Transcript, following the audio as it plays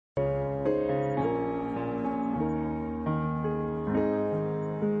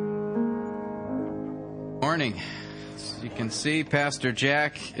morning. As you can see, Pastor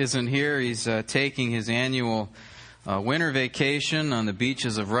Jack isn't here. He's taking his annual winter vacation on the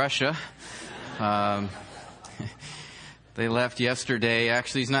beaches of Russia. They left yesterday.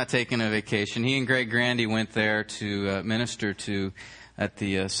 Actually, he's not taking a vacation. He and Greg Grandy went there to minister at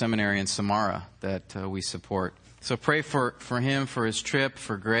the seminary in Samara that we support. So pray for him, for his trip,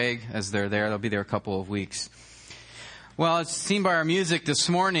 for Greg as they're there. They'll be there a couple of weeks. Well, as seen by our music this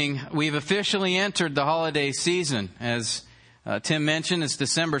morning, we've officially entered the holiday season. As Tim mentioned, it's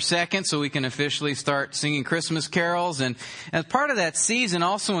December 2nd, so we can officially start singing Christmas carols. And as part of that season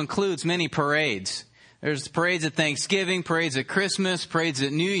also includes many parades. There's parades at Thanksgiving, parades at Christmas, parades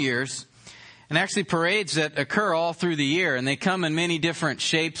at New Year's, and actually parades that occur all through the year. And they come in many different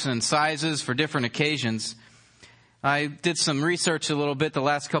shapes and sizes for different occasions. I did some research a little bit the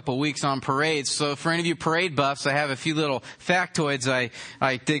last couple of weeks on parades. So for any of you parade buffs, I have a few little factoids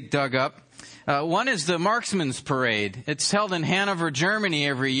I dug up. One is the Marksman's Parade. It's held in Hanover, Germany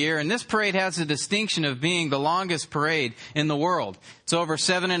every year. And this parade has the distinction of being the longest parade in the world. It's over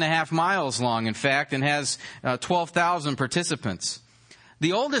 7.5 miles long, in fact, and has 12,000 participants.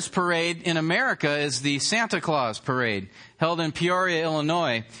 The oldest parade in America is the Santa Claus Parade, held in Peoria,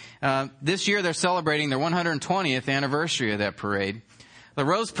 Illinois. This year they're celebrating their 120th anniversary of that parade. The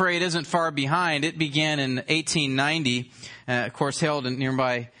Rose Parade isn't far behind. It began in 1890, of course held in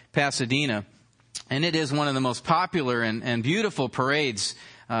nearby Pasadena. And it is one of the most popular and beautiful parades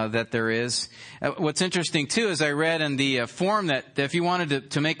that there is. What's interesting, too, is I read in the form that if you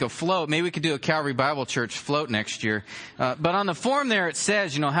wanted to make a float, maybe we could do a Calvary Bible Church float next year. But on the form there it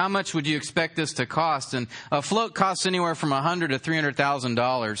says, how much would you expect this to cost? And a float costs anywhere from $100,000 to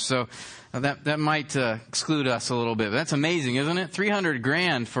 $300,000. So that might exclude us a little bit. But that's amazing, isn't it?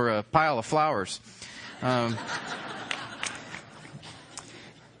 $300,000 for a pile of flowers.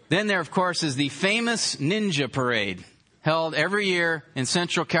 Then there, of course, is the famous Ninja Parade, held every year in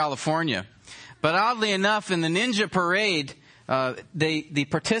Central California. But oddly enough, in the Ninja Parade, the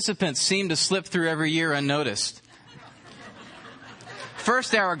participants seem to slip through every year unnoticed.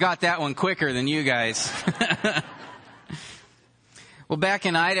 First hour got that one quicker than you guys. Well, back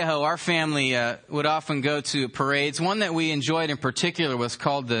in Idaho, our family would often go to parades. One that we enjoyed in particular was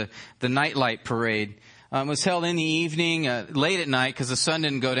called the Nightlight Parade. It was held in the evening, late at night, because the sun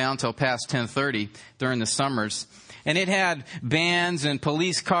didn't go down till past 10:30 during the summers. And it had bands and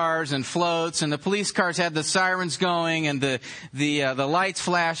police cars and floats, and the police cars had the sirens going and the lights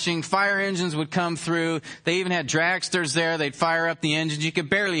flashing. Fire engines would come through. They even had dragsters there. They'd fire up the engines. You could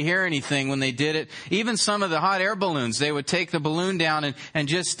barely hear anything when they did it. Even some of the hot air balloons, they would take the balloon down and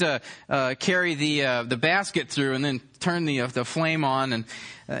just carry the basket through and then turn the flame on. And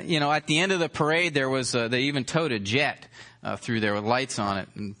at the end of the parade, there was they even towed a jet through there with lights on it.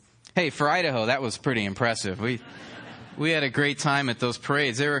 And hey, for Idaho, that was pretty impressive. We had a great time at those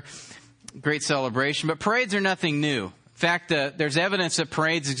parades. They were a great celebration. But parades are nothing new. In fact, there's evidence that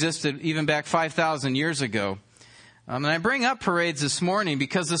parades existed even back 5,000 years ago. And I bring up parades this morning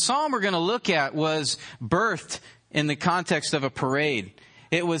because the psalm we're going to look at was birthed in the context of a parade.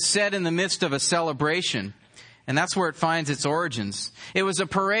 It was said in the midst of a celebration. And that's where it finds its origins. It was a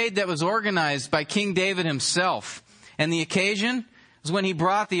parade that was organized by King David himself. And the occasion was when he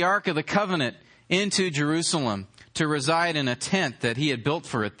brought the Ark of the Covenant into Jerusalem to reside in a tent that he had built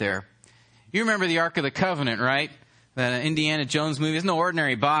for it there. You remember the Ark of the Covenant, right? That Indiana Jones movie. It's no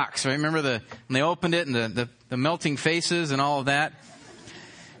ordinary box, right? Remember when they opened it and the melting faces and all of that?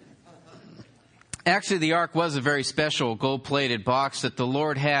 Actually, the Ark was a very special gold-plated box that the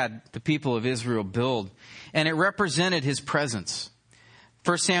Lord had the people of Israel build. And it represented His presence.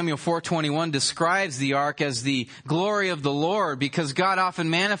 1 Samuel 4:21 describes the Ark as the glory of the Lord because God often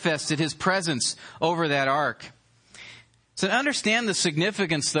manifested His presence over that Ark. So to understand the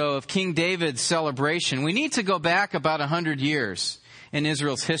significance, though, of King David's celebration, we need to go back about 100 years in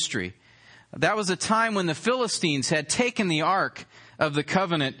Israel's history. That was a time when the Philistines had taken the Ark of the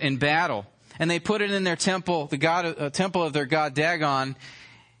Covenant in battle, and they put it in their temple, the temple of their god Dagon.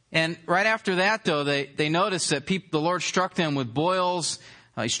 And right after that, though, they noticed that the Lord struck them with boils.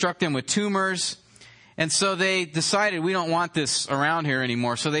 He struck them with tumors. And so they decided, we don't want this around here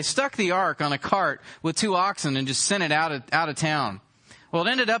anymore. So they stuck the ark on a cart with 2 oxen and just sent it out of town. Well,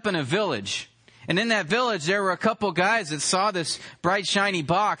 it ended up in a village. And in that village, there were a couple guys that saw this bright, shiny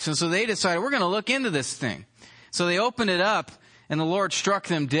box. And so they decided, we're going to look into this thing. So they opened it up. And the Lord struck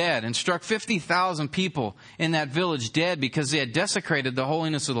them dead and struck 50,000 people in that village dead because they had desecrated the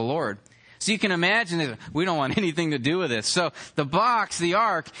holiness of the Lord. So you can imagine that we don't want anything to do with this. So the box, the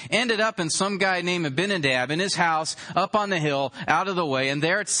ark, ended up in some guy named Abinadab in his house up on the hill, out of the way, and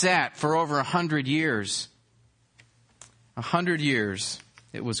there it sat for over 100 years. 100 years,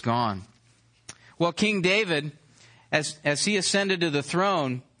 it was gone. Well, King David, as he ascended to the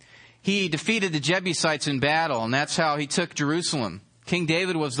throne, he defeated the Jebusites in battle, and that's how he took Jerusalem. King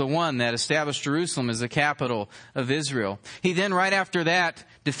David was the one that established Jerusalem as the capital of Israel. He then, right after that,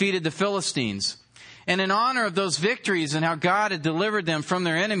 defeated the Philistines. And in honor of those victories and how God had delivered them from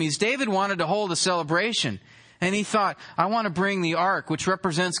their enemies, David wanted to hold a celebration. And he thought, I want to bring the ark, which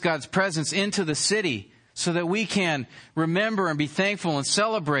represents God's presence, into the city so that we can remember and be thankful and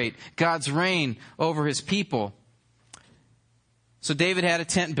celebrate God's reign over his people. So David had a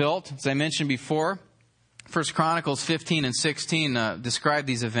tent built, as I mentioned before. 1 Chronicles 15 and 16 describe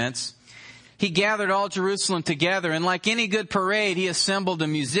these events. He gathered all Jerusalem together, and like any good parade, he assembled the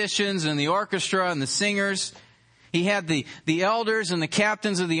musicians and the orchestra and the singers. He had the elders and the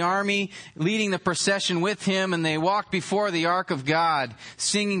captains of the army leading the procession with him, and they walked before the ark of God,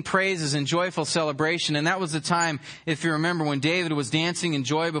 singing praises and joyful celebration. And that was the time, if you remember, when David was dancing in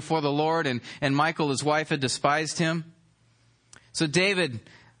joy before the Lord, and Michal, his wife, had despised him. So David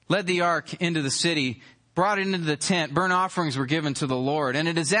led the ark into the city, brought it into the tent. Burnt offerings were given to the Lord. And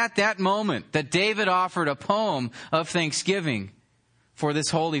it is at that moment that David offered a poem of thanksgiving for this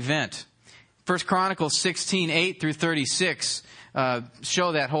whole event. 1 Chronicles 16, 8 through 36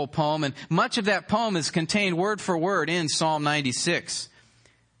 show that whole poem. And much of that poem is contained word for word in Psalm 96.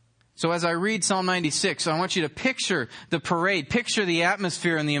 So as I read Psalm 96, I want you to picture the parade, picture the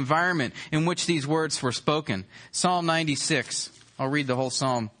atmosphere and the environment in which these words were spoken. Psalm 96. I'll read the whole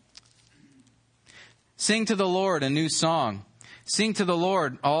psalm. Sing to the Lord a new song. Sing to the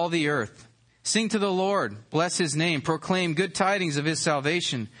Lord, all the earth. Sing to the Lord, bless his name. Proclaim good tidings of his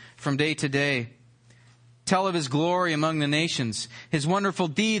salvation from day to day. Tell of his glory among the nations, his wonderful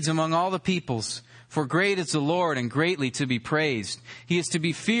deeds among all the peoples. For great is the Lord and greatly to be praised. He is to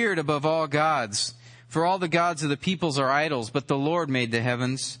be feared above all gods. For all the gods of the peoples are idols, but the Lord made the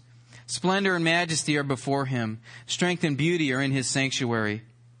heavens. Splendor and majesty are before him. Strength and beauty are in his sanctuary.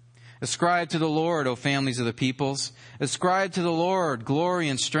 Ascribe to the Lord, O families of the peoples. Ascribe to the Lord glory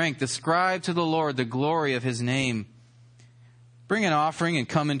and strength. Ascribe to the Lord the glory of his name. Bring an offering and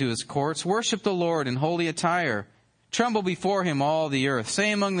come into his courts. Worship the Lord in holy attire. Tremble before him, all the earth.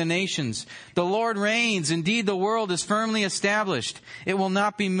 Say among the nations, the Lord reigns. Indeed, the world is firmly established. It will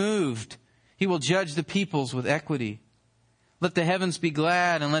not be moved. He will judge the peoples with equity. Let the heavens be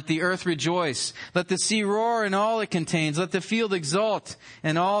glad and let the earth rejoice. Let the sea roar and all it contains. Let the field exult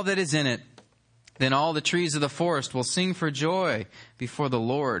and all that is in it. Then all the trees of the forest will sing for joy before the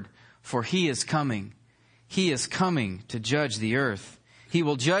Lord, for he is coming. He is coming to judge the earth. He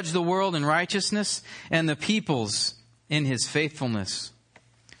will judge the world in righteousness and the peoples in his faithfulness.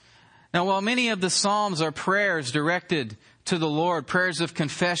 Now, while many of the Psalms are prayers directed to the Lord, prayers of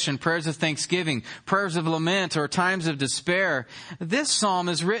confession, prayers of thanksgiving, prayers of lament, or times of despair, this psalm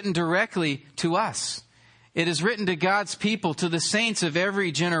is written directly to us. It is written to God's people, to the saints of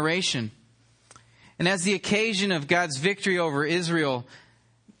every generation. And as the occasion of God's victory over Israel's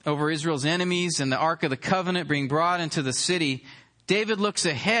enemies and the Ark of the Covenant being brought into the city, David looks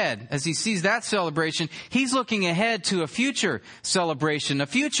ahead. As he sees that celebration, he's looking ahead to a future celebration, a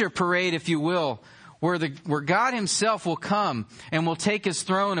future parade, if you will, where God himself will come and will take his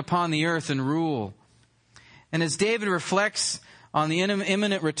throne upon the earth and rule. And as David reflects on the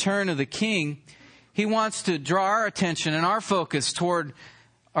imminent return of the king, he wants to draw our attention and our focus toward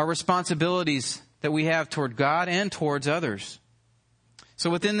our responsibilities that we have toward God and towards others. So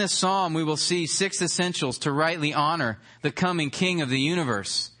within this psalm, we will see 6 essentials to rightly honor the coming king of the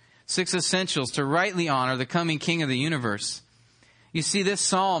universe. 6 essentials to rightly honor the coming king of the universe. You see, this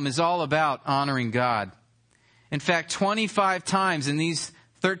psalm is all about honoring God. In fact, 25 times in these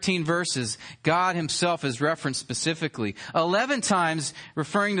 13 verses, God himself is referenced specifically. 11 times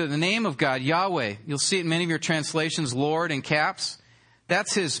referring to the name of God, Yahweh. You'll see it in many of your translations, Lord in caps.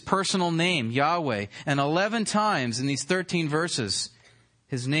 That's his personal name, Yahweh. And 11 times in these 13 verses,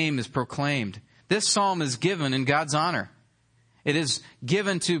 his name is proclaimed. This psalm is given in God's honor. It is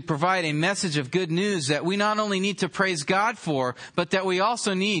given to provide a message of good news that we not only need to praise God for, but that we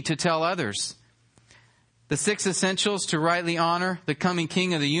also need to tell others. The 6 essentials to rightly honor the coming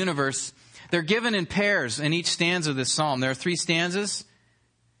king of the universe, they're given in pairs in each stanza of this psalm. There are 3 stanzas,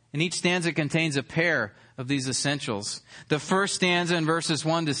 and each stanza contains a pair of these essentials. The first stanza in verses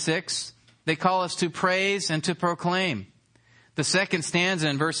 1 to 6, they call us to praise and to proclaim. The second stanza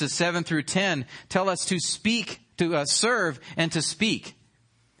in verses 7 through 10 tell us to speak, to serve and to speak.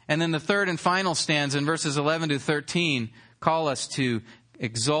 And then the third and final stanza in verses 11 to 13 call us to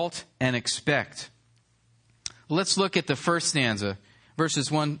exult and expect. Let's look at the first stanza,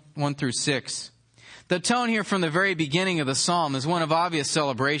 verses 1 through 6. The tone here from the very beginning of the psalm is one of obvious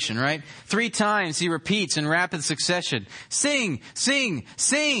celebration, right? 3 times he repeats in rapid succession, sing, sing,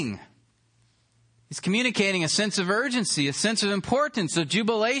 sing. He's communicating a sense of urgency, a sense of importance, of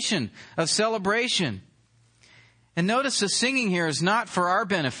jubilation, of celebration. And notice the singing here is not for our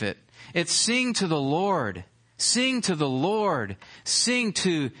benefit. It's sing to the Lord. Sing to the Lord. Sing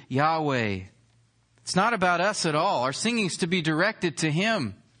to Yahweh. It's not about us at all. Our singing is to be directed to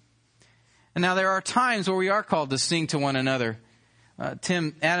Him. And now there are times where we are called to sing to one another.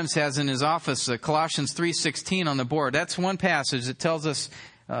 Tim Adams has in his office Colossians 3:16 on the board. That's one passage that tells us,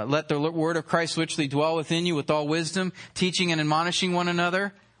 let the word of Christ richly dwell within you with all wisdom, teaching and admonishing one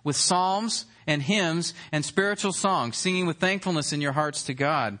another with psalms and hymns and spiritual songs, singing with thankfulness in your hearts to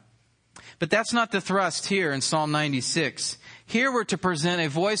God. But that's not the thrust here in Psalm 96. Here we're to present a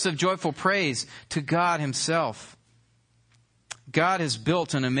voice of joyful praise to God Himself. God has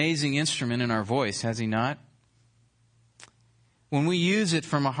built an amazing instrument in our voice, has He not? When we use it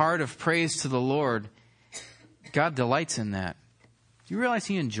from a heart of praise to the Lord, God delights in that. Do you realize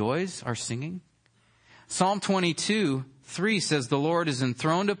He enjoys our singing? Psalm 22:3 says, the Lord is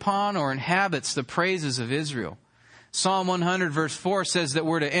enthroned upon or inhabits the praises of Israel. Psalm 100 verse 4 says that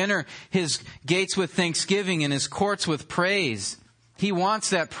we're to enter His gates with thanksgiving and His courts with praise. He wants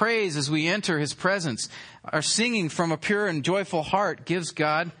that praise as we enter His presence. Our singing from a pure and joyful heart gives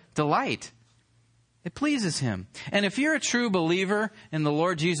God delight. It pleases Him. And if you're a true believer in the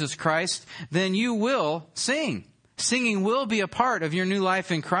Lord Jesus Christ, then you will sing. Singing will be a part of your new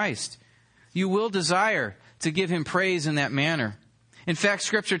life in Christ. You will desire to give Him praise in that manner. In fact,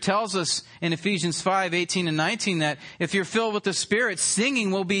 Scripture tells us in Ephesians 5:18 and 19 that if you're filled with the Spirit,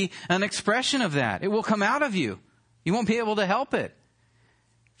 singing will be an expression of that. It will come out of you. You won't be able to help it.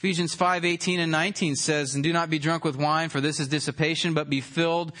 Ephesians 5:18 and 19 says, and do not be drunk with wine, for this is dissipation, but be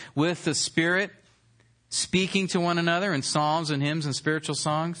filled with the Spirit, speaking to one another in psalms and hymns and spiritual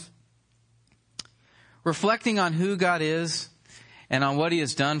songs. Reflecting on who God is and on what He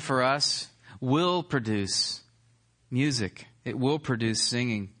has done for us will produce music. It will produce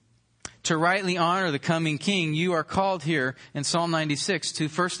singing. To rightly honor the coming King, you are called here in Psalm 96 to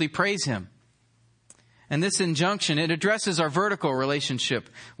firstly praise Him. And this injunction, it addresses our vertical relationship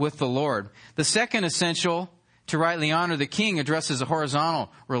with the Lord. The second essential, to rightly honor the King, addresses a horizontal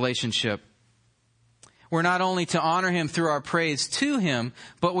relationship. We're not only to honor Him through our praise to Him,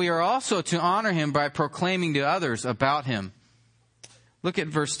 but we are also to honor Him by proclaiming to others about Him. Look at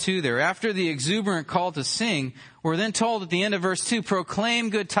verse 2 there. After the exuberant call to sing, we're then told at the end of verse 2, proclaim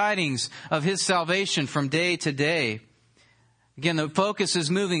good tidings of His salvation from day to day. Again, the focus is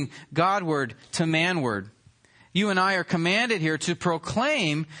moving Godward to manward. You and I are commanded here to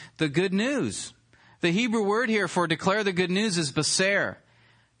proclaim the good news. The Hebrew word here for declare the good news is baser.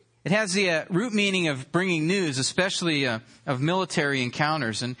 It has the root meaning of bringing news, especially of military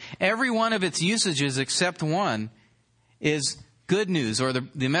encounters. And every one of its usages except one is good news, or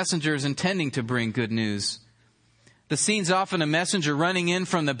the messenger is intending to bring good news. The scene's often a messenger running in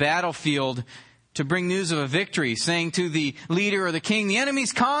from the battlefield to bring news of a victory, saying to the leader or the king, the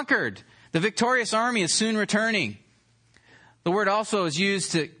enemy's conquered. The victorious army is soon returning. The word also is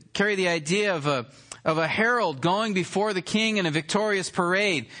used to carry the idea of a herald going before the king in a victorious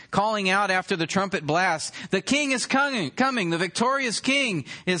parade, calling out after the trumpet blast, the king is coming, the victorious king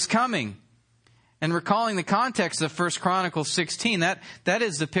is coming. And recalling the context of 1 Chronicles 16, that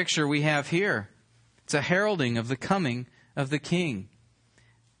is the picture we have here. It's a heralding of the coming of the king.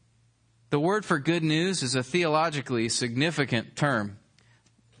 The word for good news is a theologically significant term.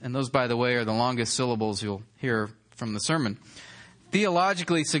 And those, by the way, are the longest syllables you'll hear from the sermon.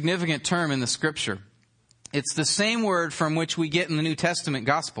 Theologically significant term in the Scripture. It's the same word from which we get in the New Testament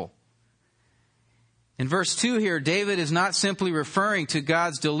gospel. In verse 2 here, David is not simply referring to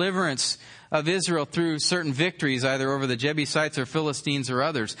God's deliverance of Israel through certain victories, either over the Jebusites or Philistines or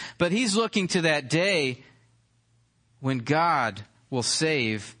others. But he's looking to that day when God will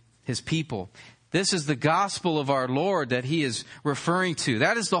save His people. This is the gospel of our Lord that he is referring to.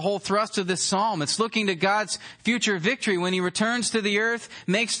 That is the whole thrust of this psalm. It's looking to God's future victory when He returns to the earth,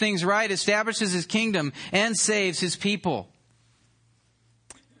 makes things right, establishes His kingdom, and saves His people.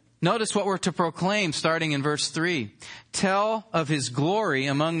 Notice what we're to proclaim starting in verse 3. Tell of His glory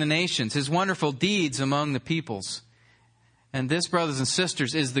among the nations, His wonderful deeds among the peoples. And this, brothers and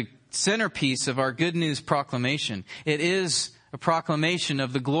sisters, is the centerpiece of our good news proclamation. It is a proclamation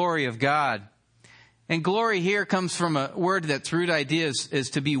of the glory of God. And glory here comes from a word that's root idea is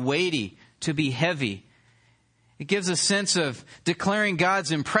to be weighty, to be heavy. It gives a sense of declaring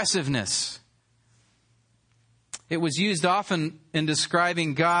God's impressiveness. It was used often in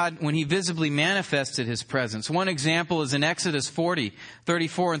describing God when he visibly manifested his presence. One example is in Exodus 40,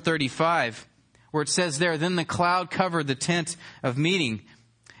 34 and 35, where it says there, "Then the cloud covered the tent of meeting,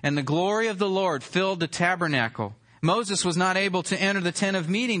 and the glory of the Lord filled the tabernacle. Moses was not able to enter the tent of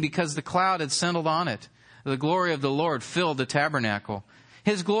meeting because the cloud had settled on it. The glory of the Lord filled the tabernacle."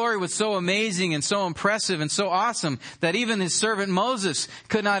 His glory was so amazing and so impressive and so awesome that even his servant Moses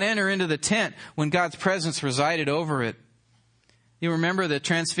could not enter into the tent when God's presence resided over it. You remember the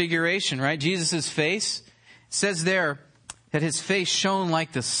transfiguration, right? Jesus' face, it says there that his face shone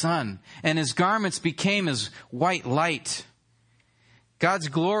like the sun and his garments became as white light. God's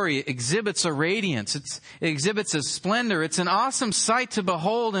glory exhibits a radiance. It exhibits a splendor. It's an awesome sight to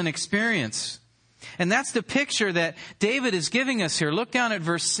behold and experience. And that's the picture that David is giving us here. Look down at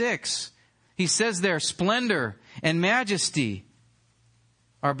verse 6. He says there, "Splendor and majesty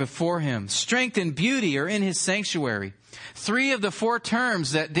are before him. Strength and beauty are in his sanctuary." 3 of the 4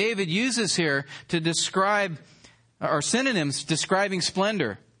 terms that David uses here to describe, are synonyms describing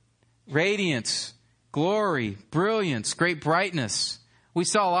splendor: radiance, glory, brilliance, great brightness. We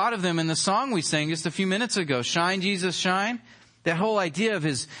saw a lot of them in the song we sang just a few minutes ago. "Shine, Jesus, shine." That whole idea of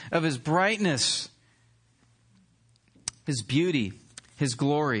his brightness, his beauty, his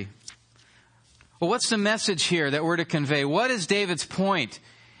glory. Well, what's the message here that we're to convey? What is David's point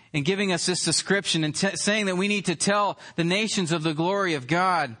in giving us this description and saying that we need to tell the nations of the glory of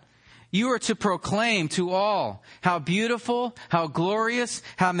God? You are to proclaim to all how beautiful, how glorious,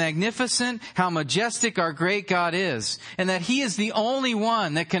 how magnificent, how majestic our great God is, and that he is the only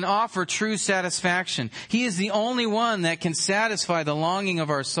one that can offer true satisfaction. He is the only one that can satisfy the longing of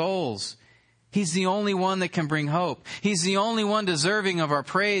our souls. He's the only one that can bring hope. He's the only one deserving of our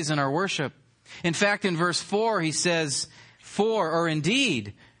praise and our worship. In fact, in verse 4, he says,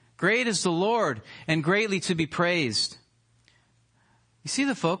 indeed, great is the Lord and greatly to be praised. You see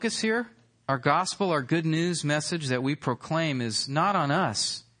the focus here? Our gospel, our good news message that we proclaim is not on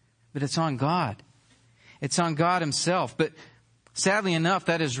us, but it's on God. It's on God himself. But sadly enough,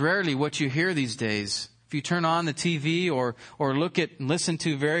 that is rarely what you hear these days. If you turn on the TV or look at and listen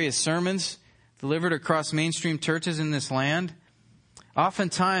to various sermons delivered across mainstream churches in this land,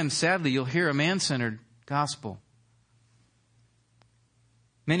 oftentimes, sadly, you'll hear a man-centered gospel.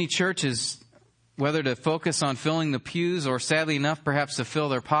 Many churches, whether to focus on filling the pews or, sadly enough, perhaps to fill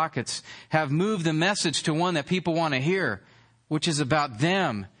their pockets, have moved the message to one that people want to hear, which is about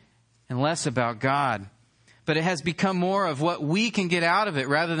them and less about God. But it has become more of what we can get out of it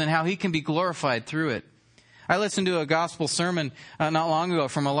rather than how he can be glorified through it. I listened to a gospel sermon not long ago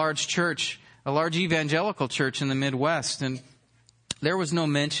from a large church, a large evangelical church in the Midwest, and there was no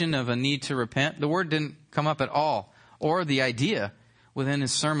mention of a need to repent. The word didn't come up at all, or the idea within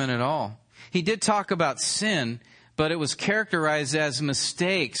his sermon at all. He did talk about sin, but it was characterized as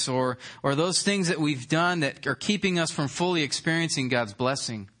mistakes or those things that we've done that are keeping us from fully experiencing God's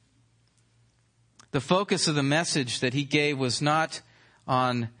blessing. The focus of the message that he gave was not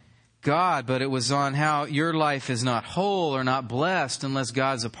on God, but it was on how your life is not whole or not blessed unless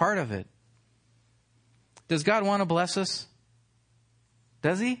God's a part of it. Does God want to bless us?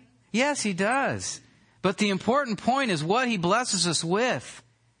 Does he? Yes, he does. But the important point is what he blesses us with.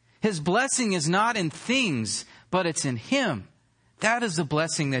 His blessing is not in things, but it's in him. That is the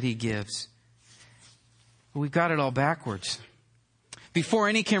blessing that he gives. We've got it all backwards. Before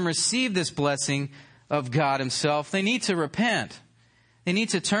any can receive this blessing of God himself, they need to repent. They need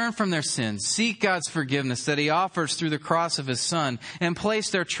to turn from their sins, seek God's forgiveness that he offers through the cross of his Son, and place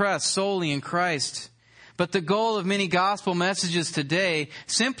their trust solely in Christ. But the goal of many gospel messages today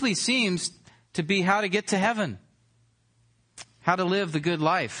simply seems to be how to get to heaven, how to live the good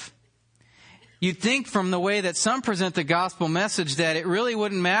life. You'd think from the way that some present the gospel message that it really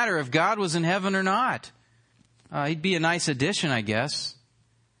wouldn't matter if God was in heaven or not. He'd be a nice addition, I guess.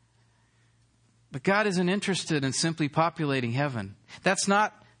 But God isn't interested in simply populating heaven. That's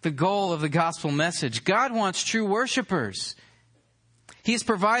not the goal of the gospel message. God wants true worshipers. He's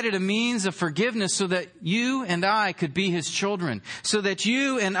provided a means of forgiveness so that you and I could be his children, so that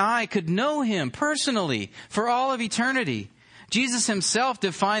you and I could know him personally for all of eternity. Jesus himself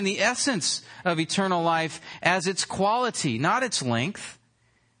defined the essence of eternal life as its quality, not its length.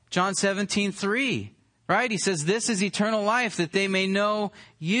 John 17:3, right? He says, "This is eternal life, that they may know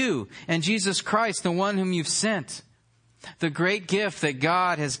you and Jesus Christ, the one whom you've sent." The great gift that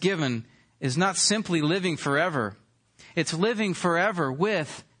God has given is not simply living forever. It's living forever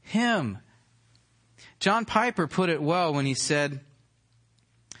with him. John Piper put it well when he said,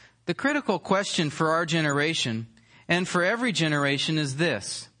 "The critical question for our generation and for every generation is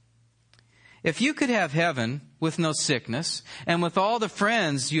this: If you could have heaven with no sickness, and with all the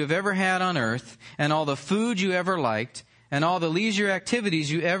friends you have ever had on earth, and all the food you ever liked, and all the leisure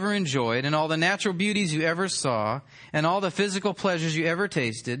activities you ever enjoyed, and all the natural beauties you ever saw, and all the physical pleasures you ever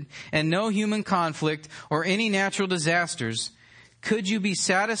tasted, and no human conflict or any natural disasters, could you be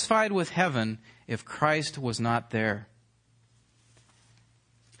satisfied with heaven if Christ was not there?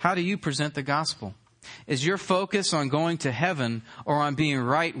 How do you present the gospel? Is your focus on going to heaven or on being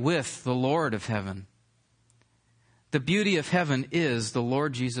right with the Lord of heaven? The beauty of heaven is the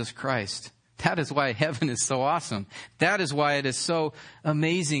Lord Jesus Christ. That is why heaven is so awesome. That is why it is so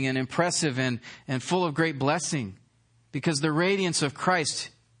amazing and impressive and full of great blessing. Because the radiance of Christ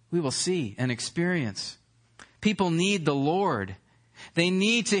we will see and experience. People need the Lord. They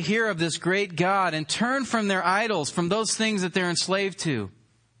need to hear of this great God and turn from their idols, from those things that they're enslaved to.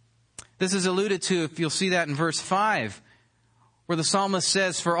 This is alluded to, if you'll see that in verse 5, where the psalmist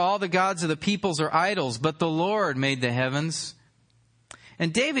says, "For all the gods of the peoples are idols, but the Lord made the heavens."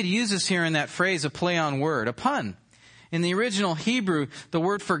 And David uses here in that phrase a play on word, a pun. In the original Hebrew, the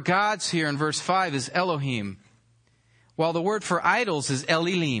word for gods here in verse 5 is Elohim, while the word for idols is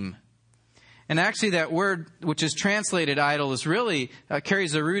Elilim. And actually that word, which is translated idol, is really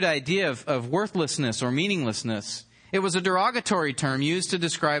carries a root idea of worthlessness or meaninglessness. It was a derogatory term used to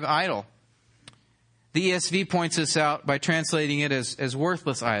describe idol. The ESV points this out by translating it as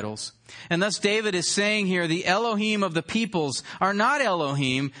worthless idols. And thus David is saying here, the Elohim of the peoples are not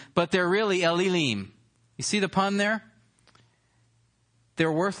Elohim, but they're really Elilim. You see the pun there?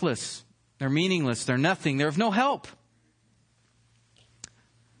 They're worthless. They're meaningless. They're nothing. They're of no help.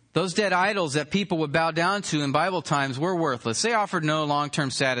 Those dead idols that people would bow down to in Bible times were worthless. They offered no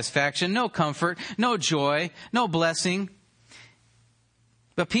long-term satisfaction, no comfort, no joy, no blessing.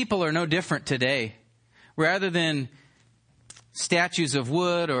 But people are no different today. Rather than statues of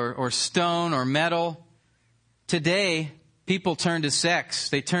wood or stone or metal, today people turn to sex.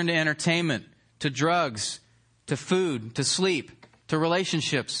 They turn to entertainment, to drugs, to food, to sleep, to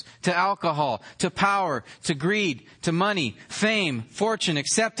relationships, to alcohol, to power, to greed, to money, fame, fortune,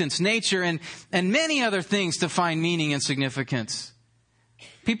 acceptance, nature, and many other things to find meaning and significance.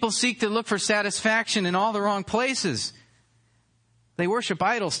 People seek to look for satisfaction in all the wrong places. They worship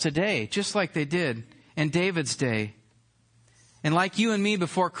idols today, just like they did in David's day. And like you and me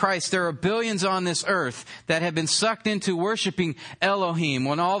before Christ, there are billions on this earth that have been sucked into worshiping Elohim,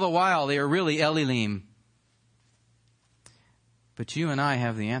 when all the while they are really Elilim. But you and I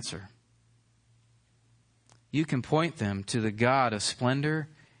have the answer. You can point them to the God of splendor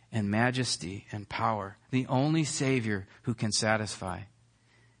and majesty and power, the only Savior who can satisfy,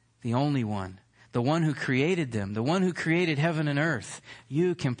 the only one, the one who created them, the one who created heaven and earth.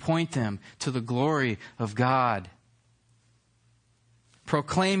 You can point them to the glory of God.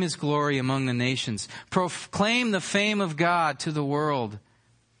 Proclaim His glory among the nations. Proclaim the fame of God to the world.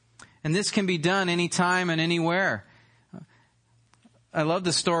 And this can be done anytime and anywhere. I love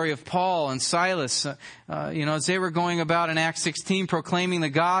the story of Paul and Silas, as they were going about in Acts 16 proclaiming the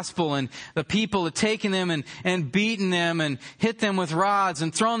gospel, and the people had taken them and beaten them and hit them with rods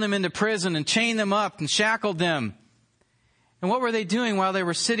and thrown them into prison and chained them up and shackled them. And what were they doing while they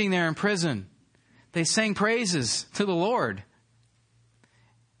were sitting there in prison? They sang praises to the Lord.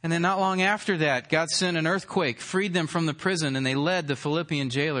 And then not long after that, God sent an earthquake, freed them from the prison, and they led the Philippian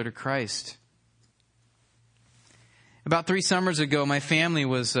jailer to Christ. About 3 summers ago, my family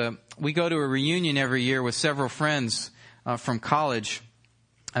we go to a reunion every year with several friends from college.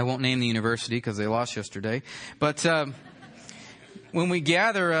 I won't name the university because they lost yesterday. But when we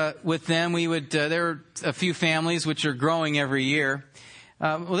gather with them, there are a few families which are growing every year.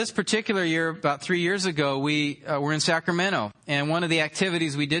 This particular year, about 3 years ago, we were in Sacramento. And one of the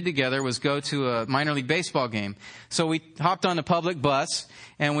activities we did together was go to a minor league baseball game. So we hopped on a public bus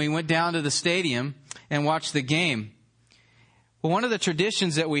and we went down to the stadium and watched the game. Well, one of the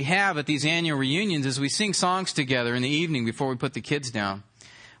traditions that we have at these annual reunions is we sing songs together in the evening before we put the kids down.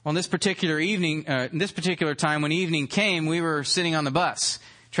 Well, this particular time when evening came, we were sitting on the bus,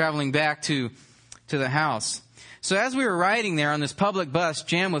 traveling back to the house. So as we were riding there on this public bus,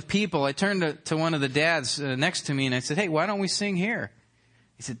 jammed with people, I turned to one of the dads next to me and I said, "Hey, why don't we sing here?"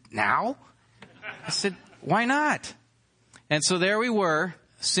 He said, "Now?" I said, "Why not?" And so there we were,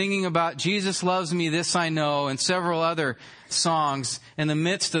 singing about Jesus loves me, this I know, and several other songs in the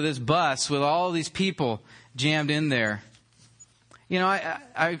midst of this bus with all these people jammed in there.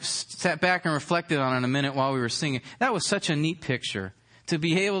 I sat back and reflected on it a minute while we were singing. That was such a neat picture, to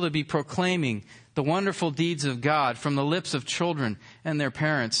be able to be proclaiming the wonderful deeds of God from the lips of children and their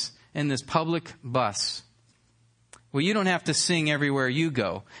parents in this public bus. Well, you don't have to sing everywhere you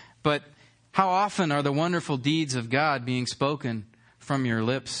go, but How often are the wonderful deeds of God being spoken from your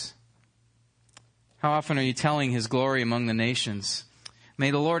lips? How often are you telling His glory among the nations?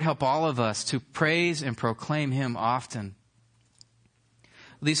 May the Lord help all of us to praise and proclaim Him often.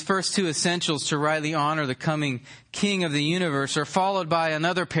 These first two essentials to rightly honor the coming King of the universe are followed by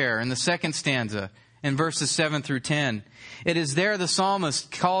another pair in the second stanza in verses 7 through 10. It is there the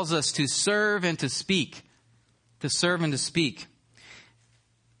psalmist calls us to serve and to speak. To serve and to speak.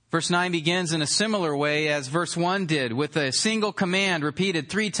 Verse 9 begins in a similar way as verse 1 did, with a single command repeated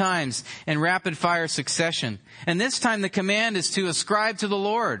 3 times in rapid-fire succession. And this time the command is to ascribe to the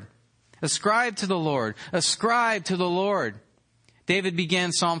Lord. Ascribe to the Lord. Ascribe to the Lord. David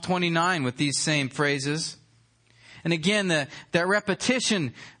began Psalm 29 with these same phrases. And again, that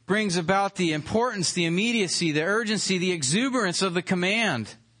repetition brings about the importance, the immediacy, the urgency, the exuberance of the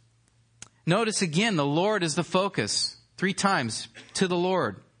command. Notice again, the Lord is the focus. 3 times, to the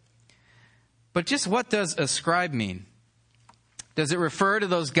Lord. But just what does ascribe mean? Does it refer to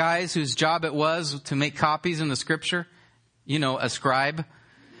those guys whose job it was to make copies in the Scripture? You know, a scribe.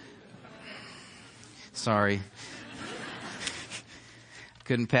 Sorry.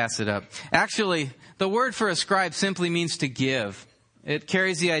 Couldn't pass it up. Actually, the word for ascribe simply means to give. It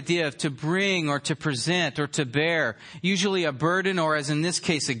carries the idea of to bring or to present or to bear, usually a burden or, as in this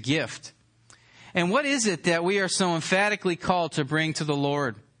case, a gift. And what is it that we are so emphatically called to bring to the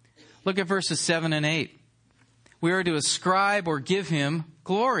Lord? Look at verses 7 and 8. We are to ascribe or give Him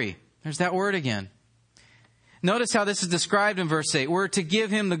glory. There's that word again. Notice how this is described in verse 8. We're to give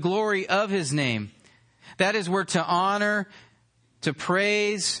Him the glory of His name. That is, we're to honor, to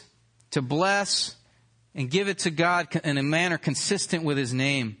praise, to bless, and give it to God in a manner consistent with His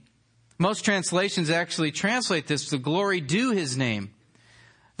name. Most translations actually translate this to glory due His name.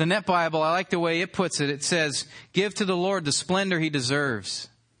 The Net Bible, I like the way it puts it. It says, give to the Lord the splendor He deserves.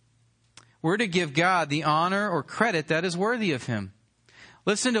 We're to give God the honor or credit that is worthy of Him.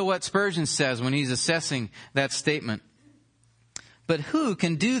 Listen to what Spurgeon says when he's assessing that statement. But who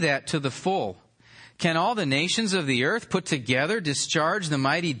can do that to the full? Can all the nations of the earth put together discharge the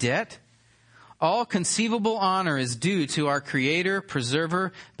mighty debt? All conceivable honor is due to our Creator,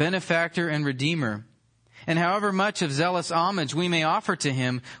 Preserver, Benefactor, and Redeemer. And however much of zealous homage we may offer to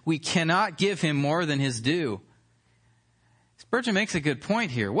Him, we cannot give Him more than His due. Spurgeon makes a good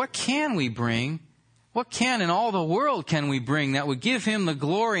point here. What can we bring? What can in all the world can we bring that would give Him the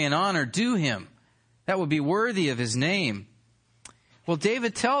glory and honor due Him? That would be worthy of His name. Well,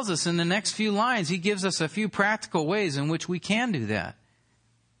 David tells us in the next few lines, he gives us a few practical ways in which we can do that.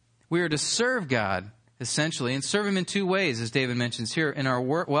 We are to serve God, essentially, and serve Him in 2 ways, as David mentions here, in our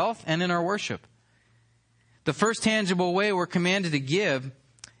wealth and in our worship. The first tangible way we're commanded to give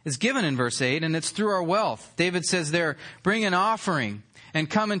is given in verse 8, and it's through our wealth. David says there, bring an offering and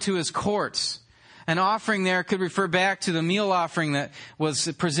come into His courts. An offering there could refer back to the meal offering that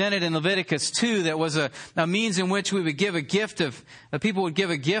was presented in Leviticus 2, that was a means in which we would give a gift of, people would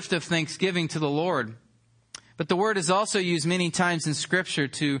give a gift of thanksgiving to the Lord. But the word is also used many times in Scripture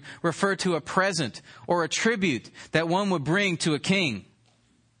to refer to a present or a tribute that one would bring to a king.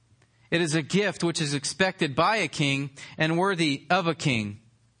 It is a gift which is expected by a king and worthy of a king.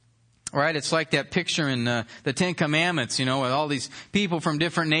 Right? It's like that picture in the 10 Commandments, with all these people from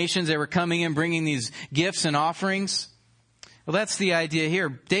different nations. They were coming in bringing these gifts and offerings. Well, that's the idea here.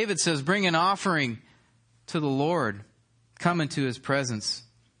 David says, bring an offering to the Lord. Come into His presence.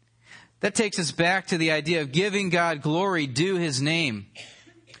 That takes us back to the idea of giving God glory due His name.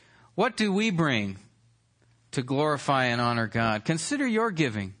 What do we bring to glorify and honor God? Consider your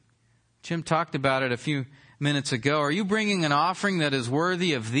giving. Jim talked about it a few minutes ago. Are you bringing an offering that is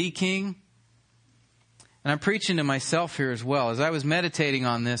worthy of the King? And I'm preaching to myself here as well. As I was meditating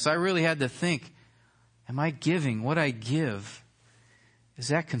on this, I really had to think, am I giving what I give? Is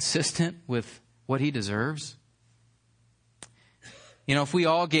that consistent with what He deserves? If we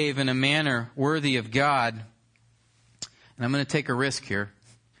all gave in a manner worthy of God, and I'm going to take a risk here.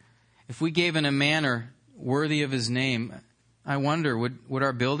 If we gave in a manner worthy of His name, I wonder, would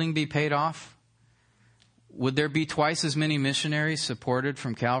our building be paid off? Would there be twice as many missionaries supported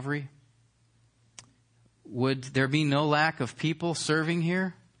from Calvary? Would there be no lack of people serving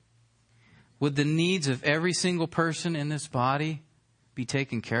here? Would the needs of every single person in this body be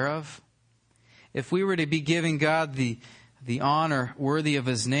taken care of? If we were to be giving God the honor worthy of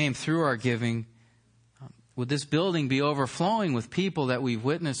His name through our giving, would this building be overflowing with people that we've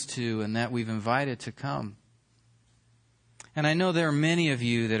witnessed to and that we've invited to come? And I know there are many of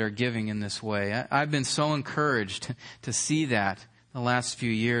you that are giving in this way. I've been so encouraged to see that the last few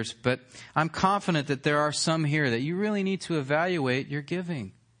years. But I'm confident that there are some here that you really need to evaluate your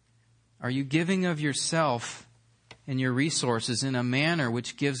giving. Are you giving of yourself and your resources in a manner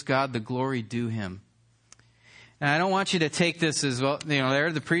which gives God the glory due Him? And I don't want you to take this as, well,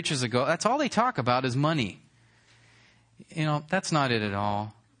 they're the preachers that go, that's all they talk about is money. That's not it at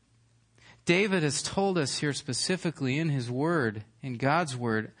all. David has told us here specifically in his word, in God's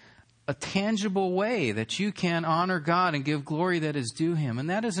word, a tangible way that you can honor God and give glory that is due Him. And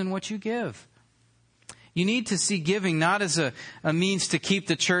that is in what you give. You need to see giving not as a means to keep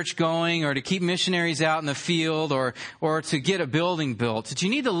the church going or to keep missionaries out in the field or to get a building built. But you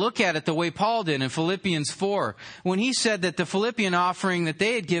need to look at it the way Paul did in Philippians 4, when he said that the Philippian offering that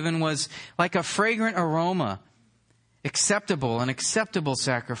they had given was like a fragrant aroma, an acceptable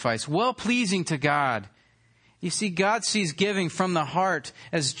sacrifice, well-pleasing to God. You see, God sees giving from the heart,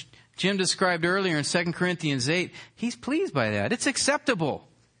 as Jim described earlier in 2 Corinthians 8. He's pleased by that. It's acceptable.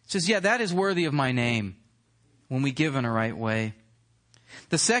 He says, yeah, that is worthy of my name. When we give in a right way.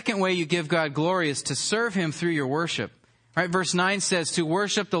 The second way you give God glory is to serve Him through your worship. Right? Verse 9 says, to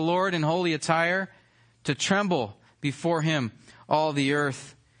worship the Lord in holy attire, to tremble before Him, all the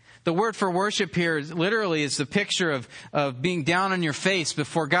earth. The word for worship here literally is the picture of being down on your face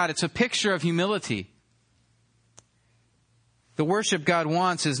before God. It's a picture of humility. The worship God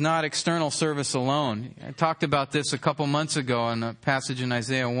wants is not external service alone. I talked about this a couple months ago in a passage in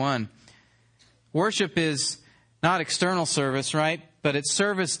Isaiah 1. Worship is not external service, right? But it's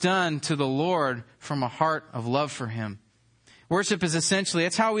service done to the Lord from a heart of love for Him. Worship is essentially,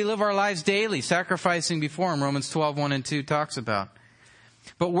 it's how we live our lives daily, sacrificing before Him, Romans 12, 1 and 2 talks about.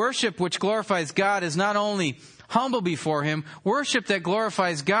 But worship which glorifies God is not only humble before Him, worship that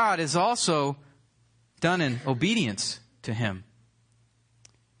glorifies God is also done in obedience to Him.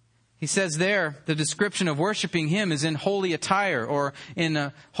 He says there, the description of worshiping Him is in holy attire or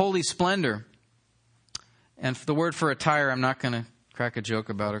in holy splendor. And the word for attire, I'm not going to crack a joke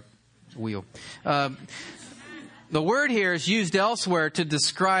about a wheel. The word here is used elsewhere to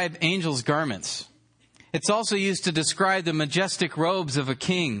describe angels' garments. It's also used to describe the majestic robes of a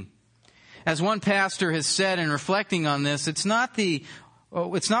king. As one pastor has said in reflecting on this, it's not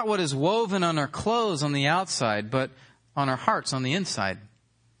what is woven on our clothes on the outside, but on our hearts on the inside.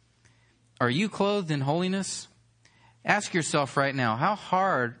 Are you clothed in holiness? Ask yourself right now, how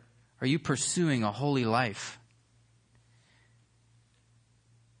hard are you pursuing a holy life?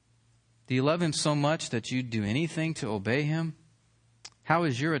 Do you love Him so much that you'd do anything to obey Him? How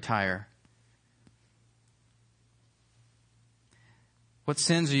is your attire? What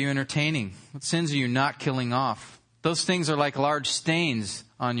sins are you entertaining? What sins are you not killing off? Those things are like large stains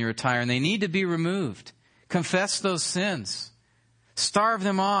on your attire, and they need to be removed. Confess those sins. Starve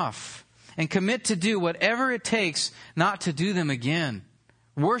them off. And commit to do whatever it takes not to do them again.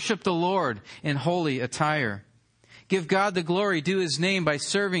 Worship the Lord in holy attire. Give God the glory due His name by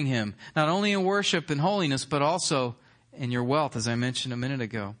serving Him, not only in worship and holiness, but also in your wealth, as I mentioned a minute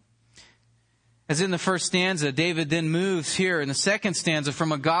ago. As in the first stanza, David then moves here in the second stanza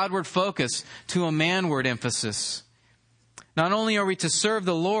from a Godward focus to a manward emphasis. Not only are we to serve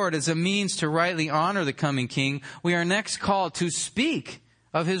the Lord as a means to rightly honor the coming King, we are next called to speak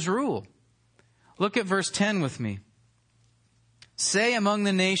of His rule. Look at verse 10 with me. Say among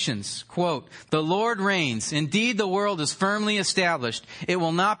the nations, quote, the Lord reigns. Indeed, the world is firmly established. It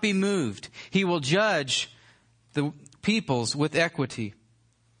will not be moved. He will judge the peoples with equity.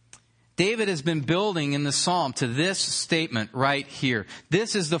 David has been building in the psalm to this statement right here.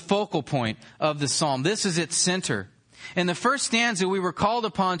 This is the focal point of the psalm. This is its center. In the first stanza, we were called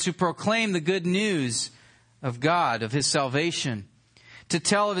upon to proclaim the good news of God, of His salvation, to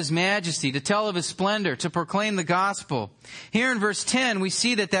tell of His majesty, to tell of His splendor, to proclaim the gospel. Here in verse 10, we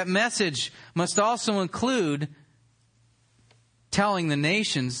see that message must also include telling the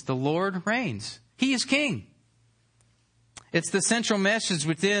nations the Lord reigns. He is king. It's the central message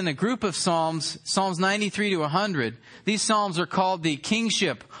within a group of Psalms, Psalms 93 to 100. These Psalms are called the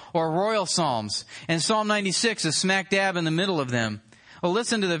kingship or royal Psalms. And Psalm 96 is smack dab in the middle of them. Well,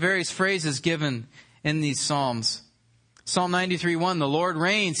 listen to the various phrases given in these Psalms. Psalm 93:1, the Lord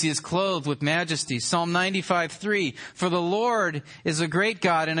reigns, He is clothed with majesty. Psalm 95:3, for the Lord is a great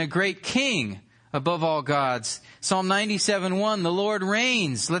God and a great King above all gods. Psalm 97:1, the Lord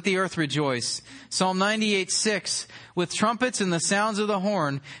reigns, let the earth rejoice. Psalm 98:6, with trumpets and the sounds of the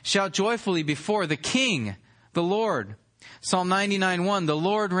horn, shout joyfully before the King, the Lord. Psalm 99:1, the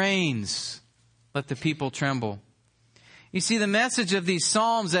Lord reigns, let the people tremble. You see, the message of these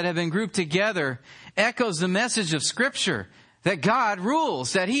Psalms that have been grouped together echoes the message of Scripture, that God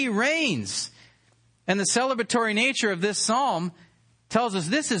rules, that He reigns. And the celebratory nature of this Psalm tells us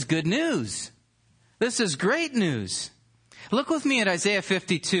this is good news. This is great news. Look with me at Isaiah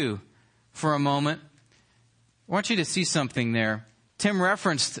 52. for a moment, I want you to see something there. Tim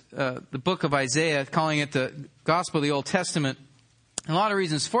referenced the book of Isaiah, calling it the Gospel of the Old Testament. And a lot of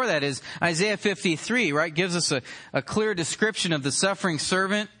reasons for that is Isaiah 53, right, gives us a clear description of the suffering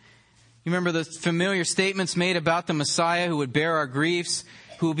servant. You remember the familiar statements made about the Messiah who would bear our griefs,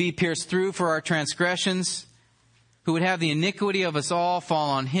 who would be pierced through for our transgressions, who would have the iniquity of us all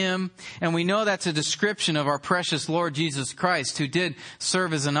fall on him. And we know that's a description of our precious Lord Jesus Christ, who did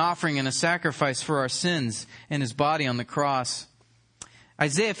serve as an offering and a sacrifice for our sins in his body on the cross.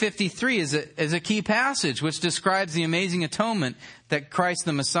 Isaiah 53 is a key passage which describes the amazing atonement that Christ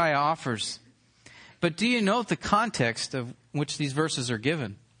the Messiah offers. But do you note the context of which these verses are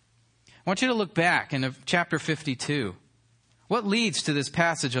given? I want you to look back in chapter 52. What leads to this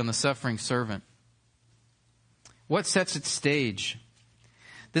passage on the suffering servant? What sets its stage?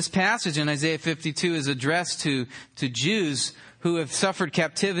 This passage in Isaiah 52 is addressed to Jews who have suffered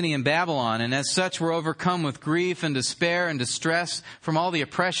captivity in Babylon, and as such were overcome with grief and despair and distress from all the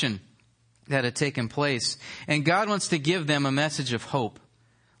oppression that had taken place. And God wants to give them a message of hope.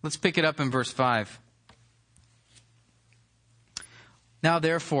 Let's pick it up in verse 5. Now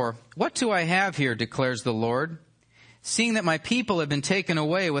therefore, what do I have here, declares the Lord, seeing that my people have been taken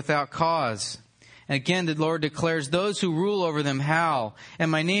away without cause? And again, the Lord declares, those who rule over them howl,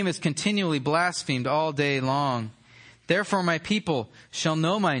 and my name is continually blasphemed all day long. Therefore my people shall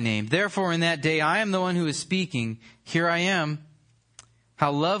know my name. Therefore in that day I am the one who is speaking. Here I am.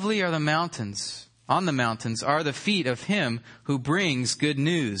 How lovely are the mountains. On the mountains are the feet of him who brings good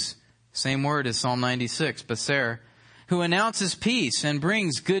news. Same word as Psalm 96, Beser. Who announces peace and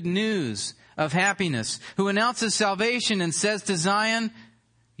brings good news of happiness. Who announces salvation and says to Zion,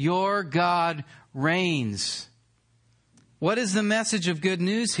 your God reigns. What is the message of good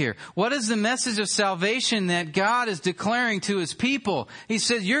news here? What is the message of salvation that God is declaring to his people? He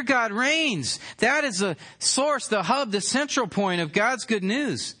says, your God reigns. That is the source, the hub, the central point of God's good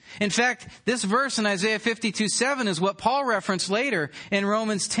news. In fact, this verse in Isaiah 52:7 is what Paul referenced later in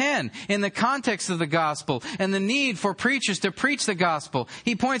Romans 10 in the context of the gospel and the need for preachers to preach the gospel.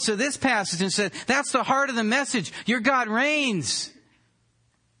 He points to this passage and said, that's the heart of the message. Your God reigns.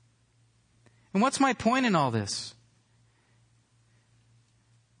 And what's my point in all this?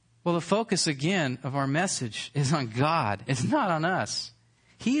 Well, the focus again of our message is on God. It's not on us.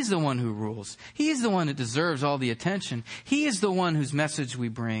 He's the one who rules. He's the one that deserves all the attention. He is the one whose message we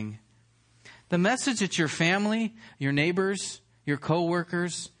bring. The message that your family, your neighbors, your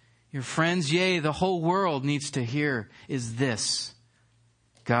co-workers, your friends, yea, the whole world needs to hear is this.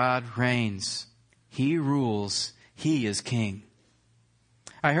 God reigns. He rules. He is king.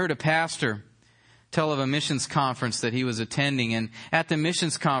 I heard a pastor tell of a missions conference that he was attending, and at the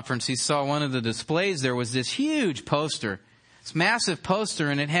missions conference he saw one of the displays. There was this huge poster, this massive poster,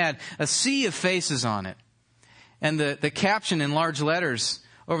 and it had a sea of faces on it. And the caption in large letters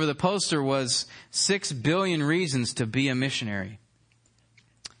over the poster was 6 billion reasons to be a missionary.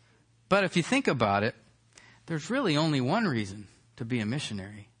 But if you think about it, there's really only one reason to be a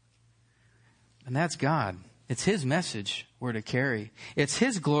missionary, and that's God. It's his message we're to carry. It's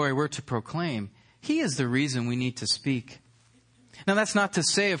his glory we're to proclaim. He is the reason we need to speak. Now, that's not to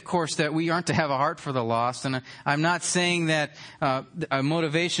say, of course, that we aren't to have a heart for the lost. And I'm not saying that a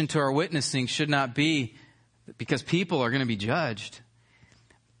motivation to our witnessing should not be because people are going to be judged.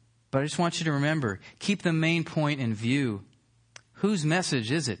 But I just want you to remember, keep the main point in view. Whose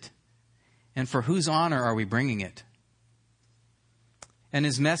message is it? And for whose honor are we bringing it? And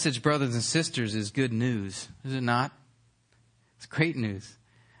his message, brothers and sisters, is good news. Is it not? It's great news.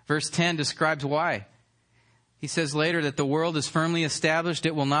 Verse 10 describes why. He says later that the world is firmly established.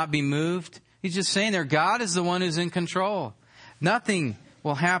 It will not be moved. He's just saying there, God is the one who's in control. Nothing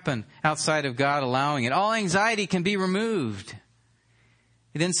will happen outside of God allowing it. All anxiety can be removed.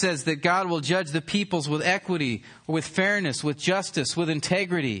 He then says that God will judge the peoples with equity, with fairness, with justice, with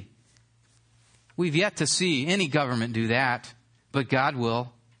integrity. We've yet to see any government do that, but God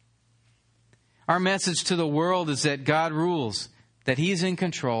will. Our message to the world is that God rules, that He's in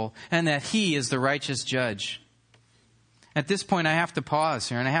control, and that He is the righteous judge. At this point, I have to pause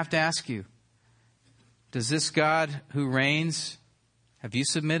here, and I have to ask you, does this God who reigns, have you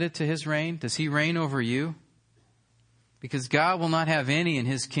submitted to His reign? Does He reign over you? Because God will not have any in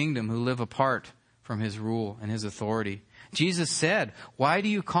His kingdom who live apart from His rule and His authority. Jesus said, "Why do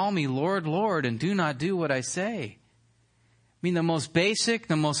you call me Lord, Lord, and do not do what I say?" I mean, the most basic,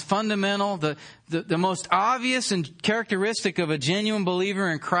 the most fundamental, the most obvious and characteristic of a genuine believer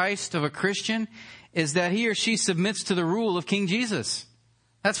in Christ, of a Christian, is that he or she submits to the rule of King Jesus.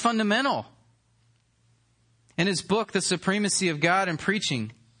 That's fundamental. In his book, The Supremacy of God in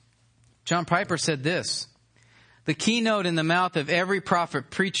Preaching, John Piper said this: the keynote in the mouth of every prophet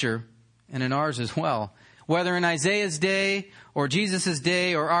preacher, and in ours as well, whether in Isaiah's day or Jesus'